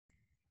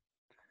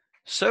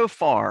So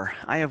far,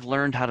 I have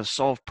learned how to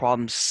solve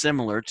problems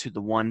similar to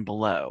the one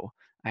below.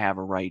 I have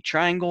a right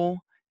triangle,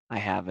 I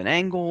have an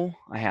angle,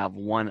 I have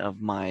one of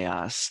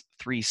my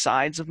three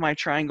sides of my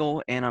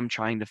triangle, and I'm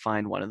trying to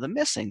find one of the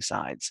missing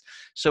sides.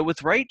 So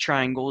with right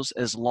triangles,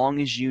 as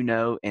long as you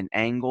know an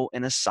angle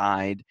and a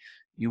side,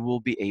 you will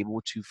be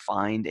able to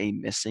find a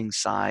missing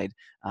side,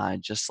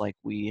 just like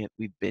we've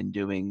been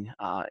doing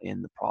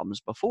in the problems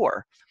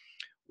before.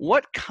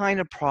 What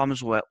kind of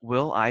problems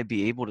will I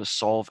be able to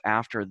solve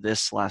after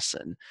this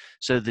lesson?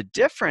 So the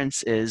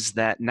difference is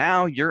that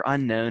now your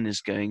unknown is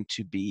going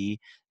to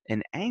be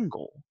an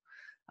angle.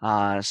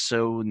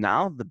 So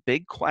now the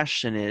big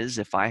question is,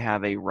 if I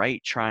have a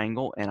right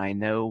triangle and I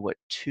know what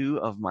two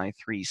of my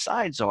three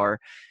sides are,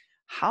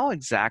 how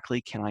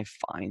exactly can I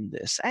find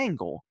this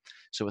angle?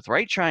 So with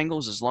right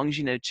triangles, as long as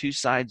you know two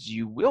sides,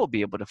 you will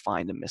be able to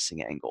find a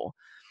missing angle.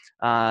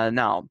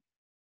 Now,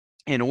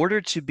 in order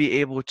to be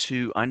able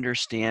to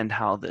understand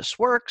how this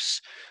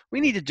works,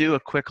 we need to do a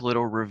quick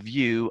little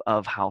review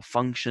of how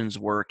functions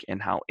work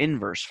and how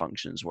inverse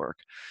functions work.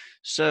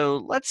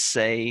 So let's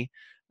say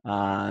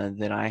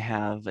that I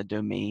have a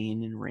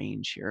domain and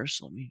range here.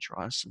 So let me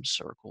draw some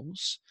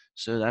circles.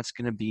 So that's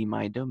going to be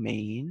my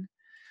domain.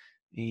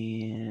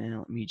 And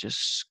let me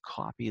just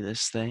copy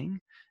this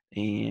thing.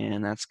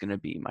 And that's going to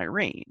be my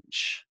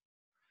range.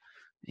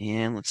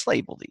 And let's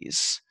label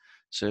these.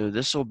 So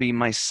this will be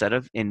my set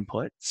of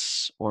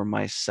inputs, or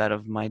my set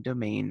of my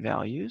domain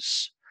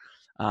values,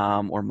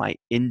 or my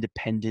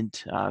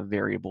independent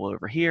variable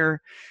over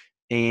here.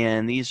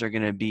 And these are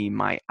going to be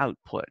my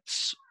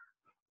outputs,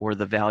 or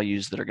the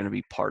values that are going to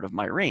be part of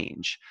my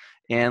range.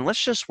 And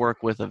let's just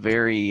work with a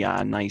very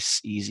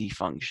nice, easy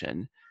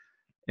function.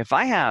 If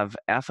I have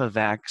f of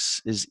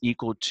x is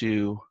equal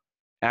to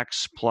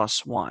x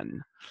plus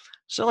 1,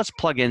 so let's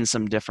plug in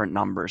some different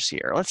numbers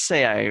here. Let's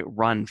say I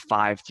run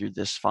 5 through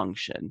this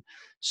function.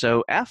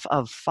 So f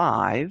of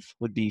 5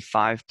 would be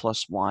 5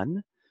 plus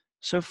 1.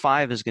 So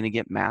 5 is going to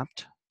get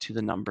mapped to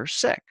the number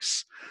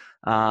 6.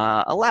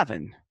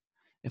 11.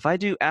 If I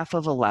do f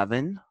of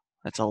 11,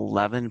 that's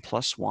 11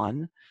 plus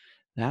 1.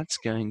 That's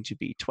going to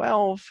be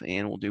 12,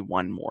 and we'll do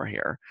one more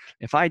here.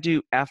 If I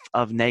do f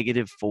of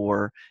negative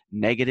 4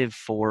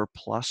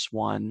 plus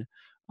 1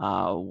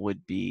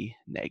 would be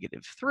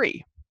negative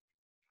 3.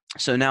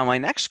 So now my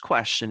next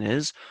question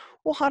is,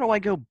 well, how do I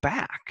go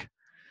back?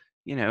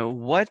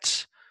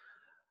 What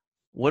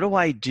do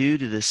I do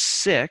to the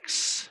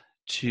 6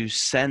 to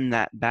send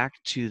that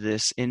back to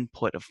this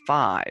input of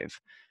 5?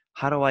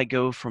 How do I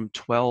go from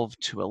 12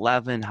 to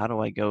 11? How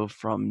do I go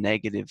from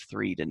negative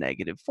 3 to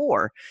negative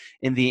 4?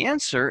 And the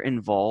answer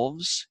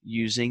involves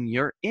using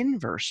your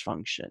inverse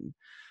function.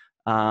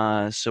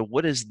 So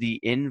what is the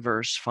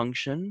inverse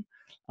function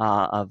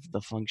of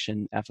the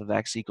function f of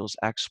x equals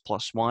x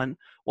plus 1?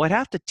 Well, I'd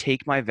have to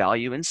take my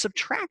value and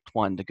subtract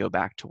 1 to go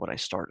back to what I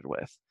started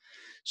with.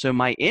 So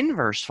my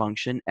inverse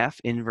function, f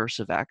inverse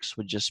of x,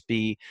 would just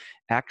be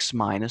x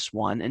minus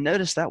 1. And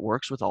notice that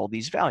works with all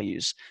these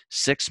values.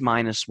 6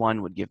 minus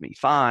 1 would give me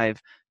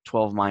 5.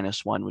 12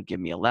 minus 1 would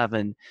give me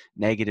 11.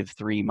 Negative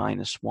 3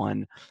 minus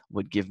 1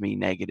 would give me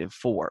negative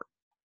 4.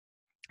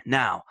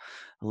 Now,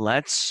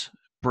 let's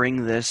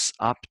bring this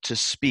up to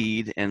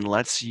speed, and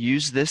let's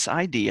use this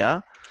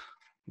idea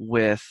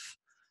with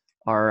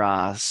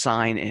our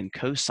sine and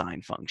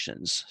cosine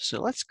functions.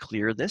 So let's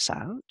clear this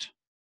out.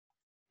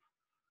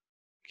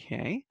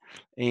 Okay,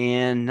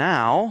 and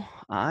now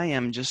I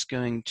am just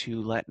going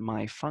to let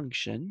my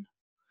function,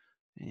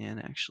 and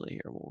actually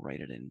here we'll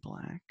write it in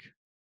black,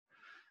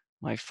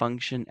 my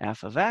function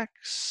f of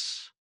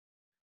x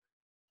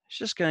is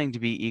just going to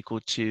be equal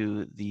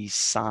to the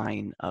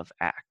sine of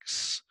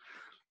x.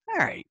 All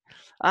right,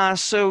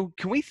 so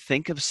can we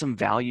think of some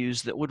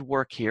values that would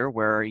work here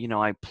where,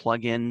 I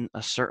plug in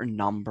a certain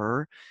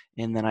number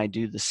and then I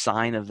do the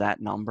sine of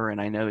that number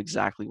and I know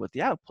exactly what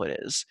the output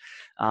is.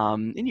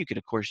 And you could,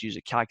 of course, use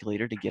a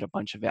calculator to get a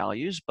bunch of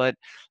values, but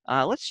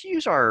let's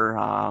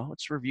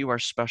review our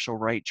special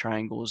right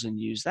triangles and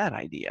use that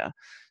idea.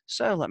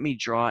 So let me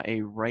draw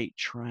a right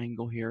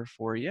triangle here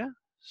for you.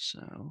 So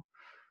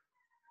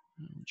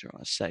I'll draw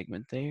a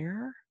segment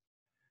there,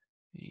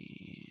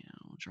 and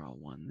I'll draw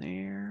one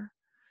there.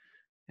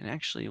 And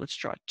actually, let's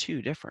draw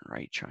two different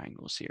right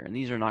triangles here. And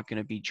these are not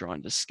going to be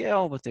drawn to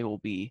scale, but they will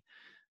be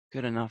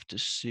good enough to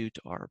suit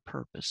our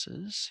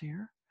purposes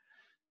here.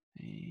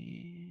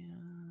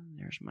 And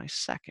there's my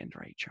second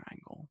right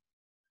triangle.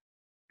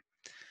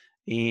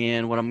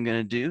 And what I'm going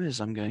to do is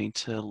I'm going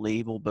to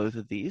label both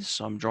of these.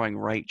 So I'm drawing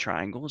right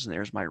triangles, and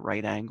there's my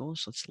right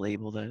angles. Let's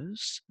label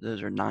those.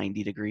 Those are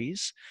 90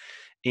 degrees.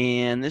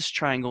 And this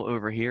triangle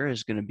over here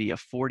is going to be a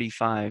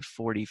 45,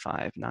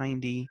 45,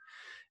 90.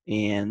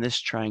 And this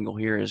triangle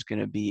here is going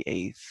to be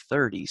a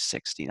 30,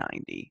 60,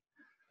 90.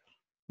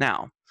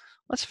 Now,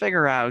 let's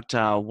figure out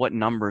what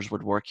numbers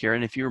would work here.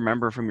 And if you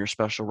remember from your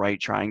special right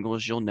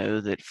triangles, you'll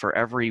know that for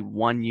every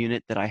one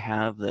unit that I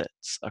have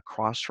that's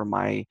across from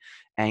my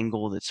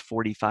angle that's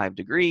 45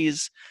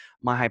 degrees,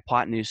 my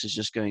hypotenuse is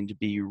just going to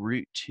be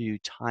root 2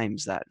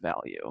 times that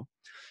value.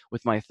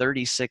 with my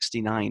 30,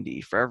 60,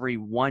 90. For every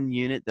 1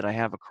 unit that I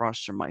have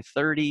across from my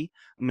 30,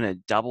 I'm going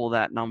to double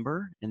that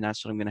number, and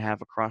that's what I'm going to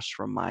have across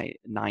from my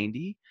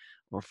 90,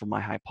 or from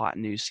my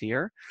hypotenuse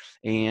here.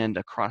 And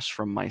across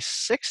from my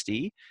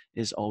 60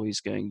 is always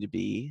going to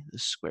be the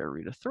square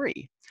root of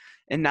 3.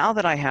 And now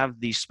that I have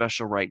these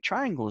special right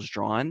triangles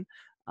drawn,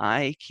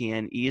 I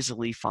can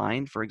easily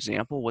find, for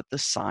example, what the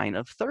sine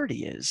of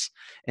 30 is.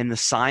 And the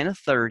sine of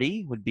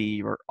 30 would be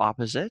your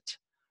opposite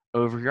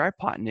over your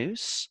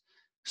hypotenuse.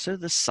 So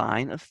the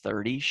sine of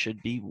 30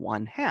 should be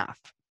 1/2.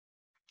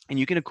 And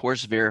you can, of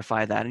course,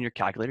 verify that in your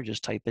calculator.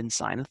 Just type in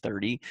sine of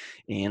 30,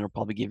 and it'll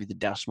probably give you the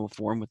decimal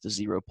form with the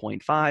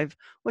 0.5,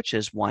 which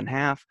is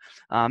 1/2.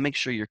 Make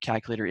sure your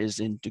calculator is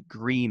in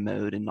degree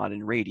mode and not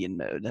in radian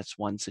mode. That's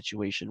one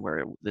situation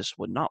where this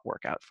would not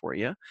work out for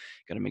you.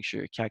 Got to make sure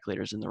your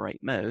calculator is in the right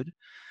mode.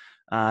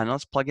 Now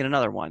let's plug in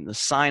another one, the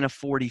sine of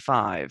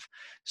 45.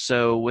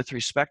 So with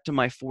respect to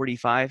my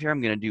 45 here,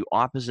 I'm going to do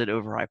opposite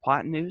over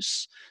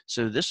hypotenuse.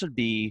 So this would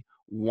be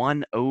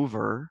 1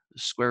 over the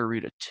square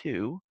root of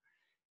 2.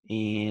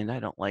 And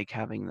I don't like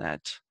having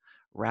that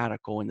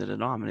radical in the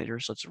denominator,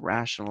 so let's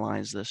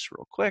rationalize this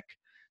real quick.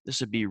 This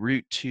would be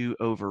root 2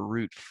 over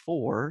root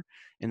 4,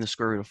 and the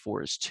square root of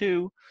 4 is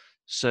 2.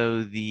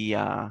 So the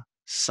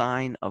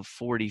sine of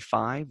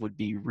 45 would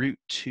be root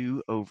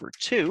 2 over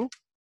 2.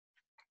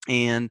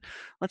 And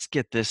let's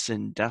get this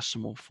in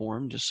decimal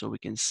form just so we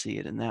can see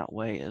it in that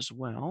way as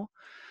well.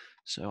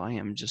 So I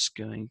am just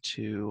going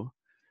to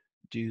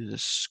do the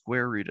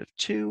square root of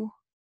 2.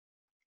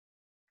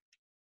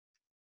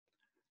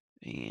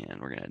 And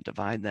we're going to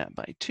divide that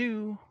by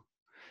 2.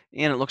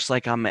 And it looks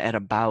like I'm at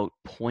about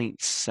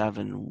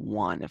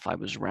 0.71 if I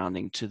was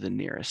rounding to the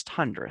nearest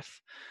hundredth.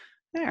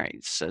 All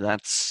right, so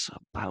that's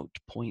about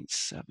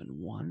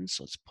 0.71.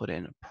 So let's put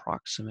in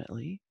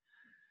approximately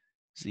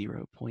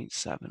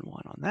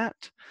 0.71 on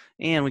that.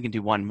 And we can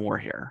do one more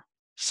here,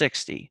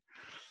 60.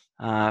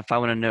 If I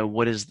want to know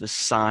what is the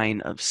sine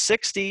of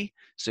 60,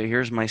 so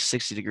here's my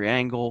 60-degree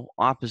angle,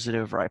 opposite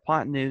over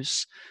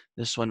hypotenuse.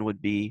 This one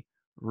would be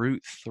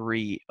root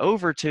 3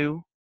 over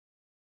 2,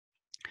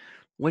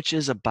 which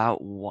is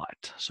about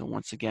what? So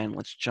once again,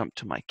 let's jump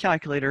to my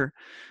calculator.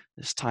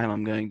 This time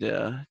I'm going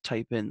to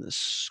type in the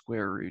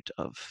square root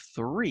of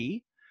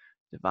 3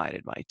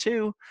 divided by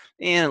 2,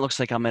 and it looks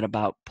like I'm at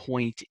about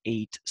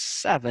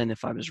 0.87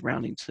 if I was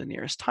rounding to the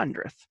nearest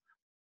hundredth.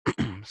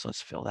 So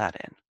let's fill that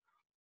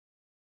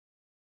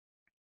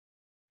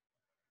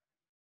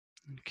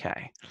in.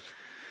 Okay.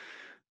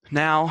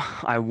 Now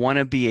I want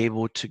to be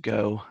able to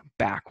go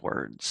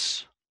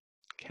backwards.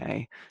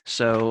 Okay,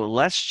 so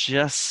let's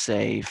just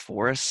say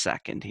for a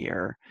second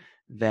here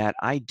that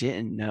I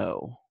didn't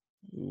know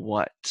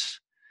what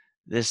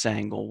this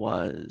angle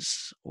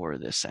was or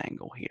this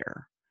angle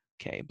here.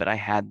 Okay, but I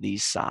had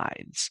these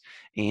sides.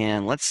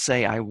 And let's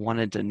say I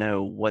wanted to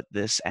know what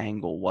this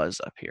angle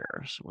was up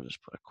here. So we'll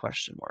just put a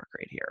question mark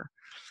right here.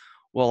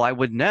 Well, I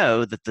would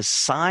know that the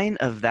sine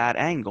of that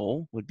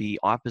angle would be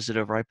opposite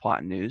over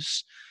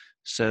hypotenuse.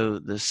 So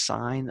the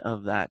sine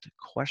of that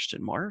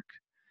question mark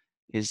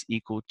is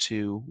equal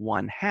to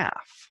 1/2.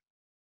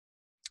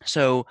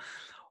 So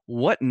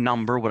what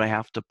number would I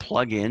have to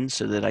plug in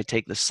so that I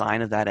take the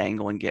sine of that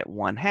angle and get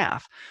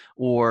 1/2?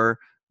 Or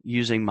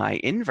using my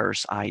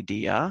inverse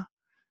idea,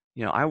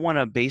 I want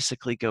to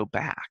basically go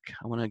back.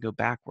 I want to go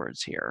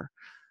backwards here.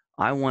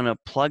 I want to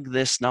plug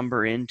this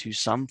number into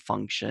some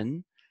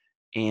function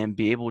and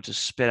be able to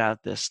spit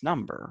out this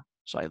number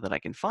so that I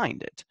can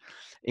find it.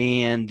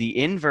 And the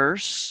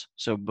inverse,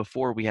 so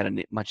before we had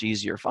a much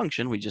easier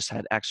function, we just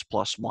had x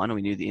plus 1, and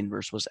we knew the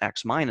inverse was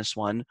x minus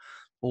 1.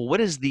 Well,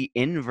 what is the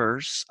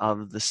inverse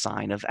of the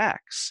sine of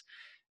x?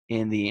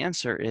 And the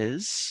answer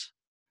is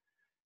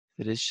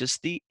that it's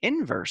just the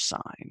inverse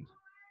sine.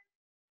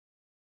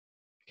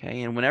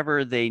 Okay, and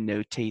whenever they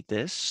notate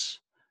this,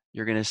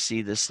 you're going to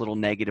see this little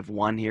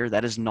 -1 here.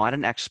 That is not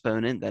an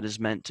exponent. That is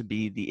meant to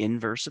be the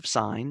inverse of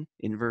sine,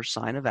 inverse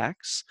sine of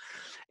x.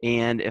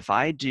 And if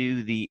I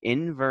do the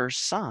inverse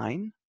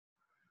sine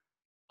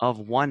of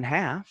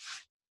 1/2,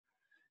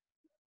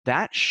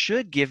 that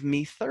should give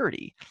me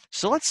 30.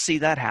 So let's see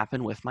that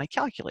happen with my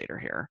calculator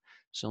here.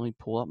 So let me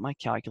pull up my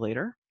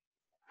calculator.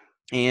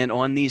 And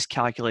on these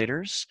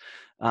calculators,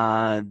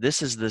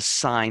 this is the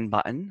sine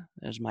button.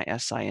 There's my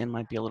SIN,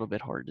 might be a little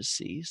bit hard to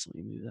see. So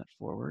let me move that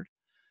forward.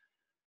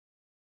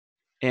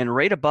 And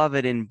right above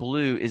it in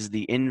blue is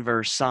the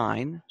inverse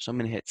sine. So I'm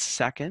going to hit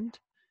second,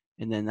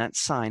 and then that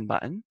sine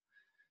button.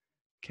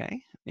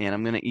 Okay, and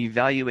I'm going to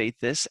evaluate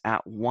this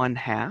at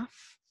 1/2.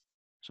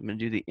 So I'm going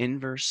to do the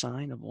inverse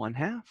sine of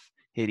 1/2,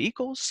 hit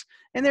equals,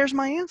 and there's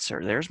my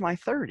answer. There's my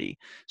 30.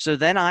 So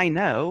then I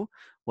know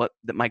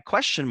my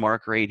question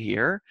mark right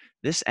here,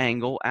 this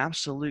angle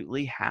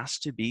absolutely has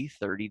to be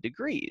 30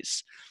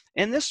 degrees.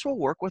 And this will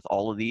work with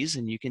all of these,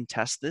 and you can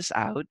test this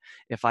out.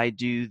 If I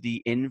do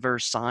the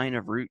inverse sine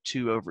of root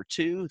 2 over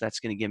 2, that's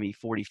going to give me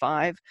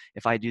 45.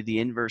 If I do the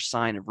inverse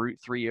sine of root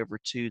 3 over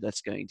 2,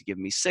 that's going to give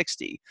me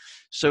 60.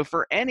 So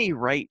for any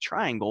right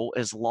triangle,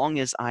 as long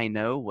as I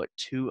know what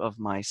two of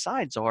my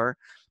sides are,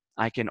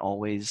 I can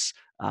always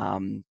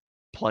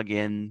plug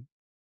in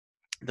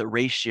the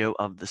ratio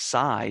of the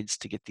sides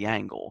to get the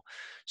angle.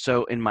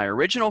 So in my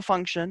original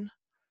function,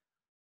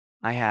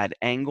 I had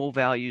angle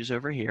values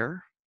over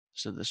here.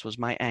 So this was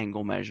my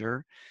angle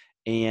measure.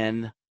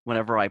 And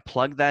whenever I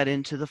plugged that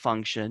into the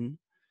function,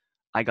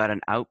 I got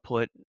an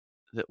output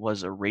that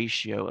was a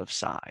ratio of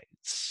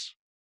sides.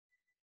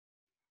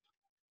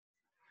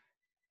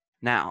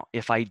 Now,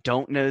 if I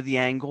don't know the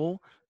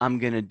angle, I'm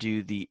going to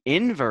do the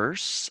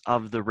inverse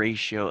of the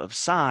ratio of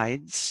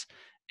sides,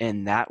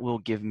 and that will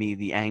give me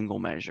the angle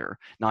measure.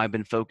 Now, I've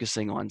been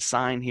focusing on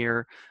sine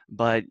here,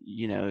 but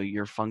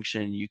your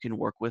function, you can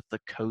work with the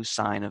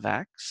cosine of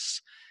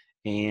x,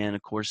 and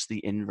of course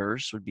the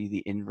inverse would be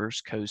the inverse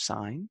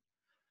cosine.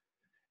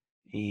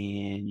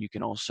 And you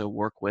can also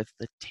work with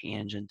the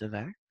tangent of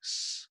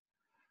x.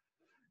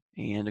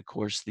 And of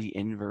course the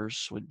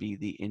inverse would be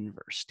the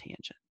inverse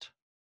tangent.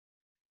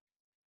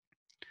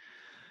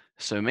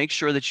 So make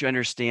sure that you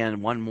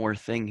understand one more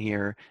thing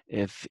here.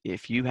 If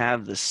you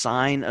have the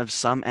sine of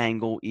some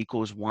angle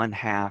equals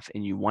 1/2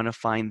 and you want to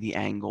find the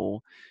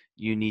angle,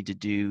 you need to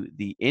do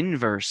the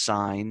inverse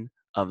sine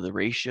of the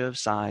ratio of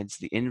sides,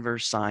 the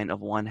inverse sine of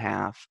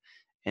 1/2,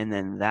 and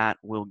then that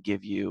will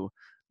give you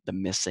the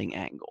missing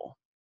angle.